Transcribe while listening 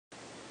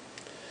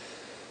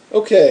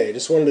Okay,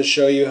 just wanted to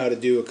show you how to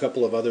do a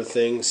couple of other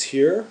things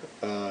here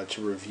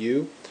to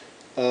review.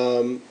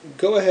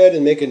 Go ahead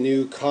and make a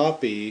new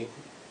copy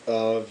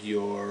of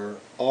your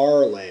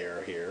R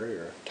layer here,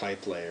 your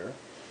type layer.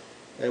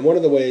 And one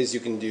of the ways you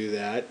can do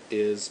that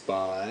is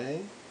by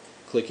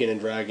clicking and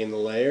dragging the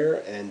layer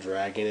and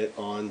dragging it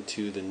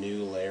onto the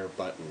new layer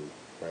button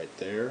right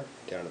there,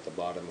 down at the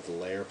bottom of the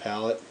layer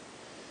palette.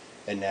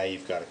 And now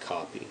you've got a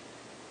copy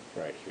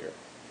right here.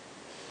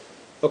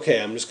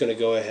 Okay, I'm just going to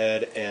go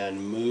ahead and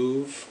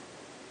move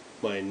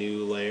my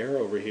new layer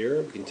over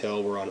here. You can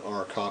tell we're on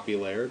our copy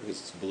layer because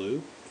it's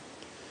blue.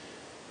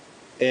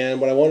 And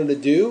what I wanted to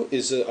do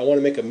is I want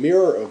to make a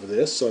mirror of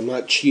this, so I'm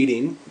not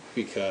cheating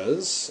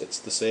because it's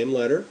the same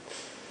letter.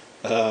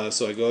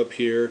 So I go up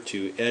here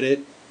to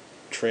Edit,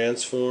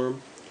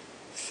 Transform,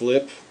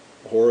 Flip,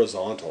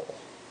 Horizontal.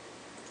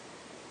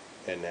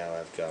 And now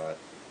I've got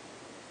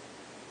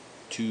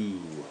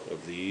two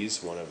of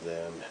these. One of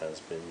them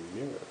has been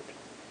mirrored.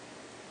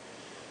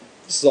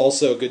 This is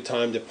also a good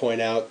time to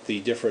point out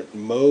the different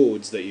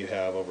modes that you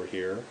have over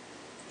here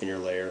in your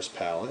layers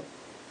palette.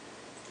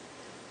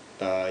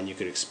 And you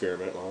could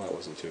experiment, well, that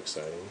wasn't too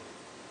exciting,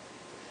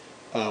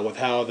 with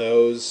how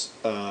those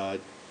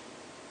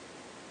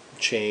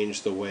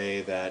change the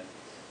way that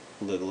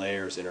the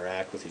layers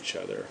interact with each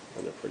other,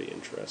 and they're pretty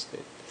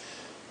interesting.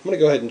 I'm going to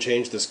go ahead and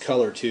change this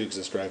color too because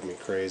it's driving me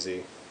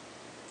crazy.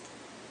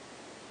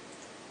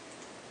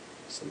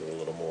 Something a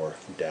little more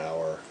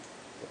dour.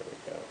 There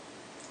we go.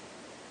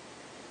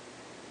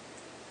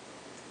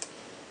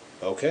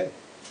 Okay.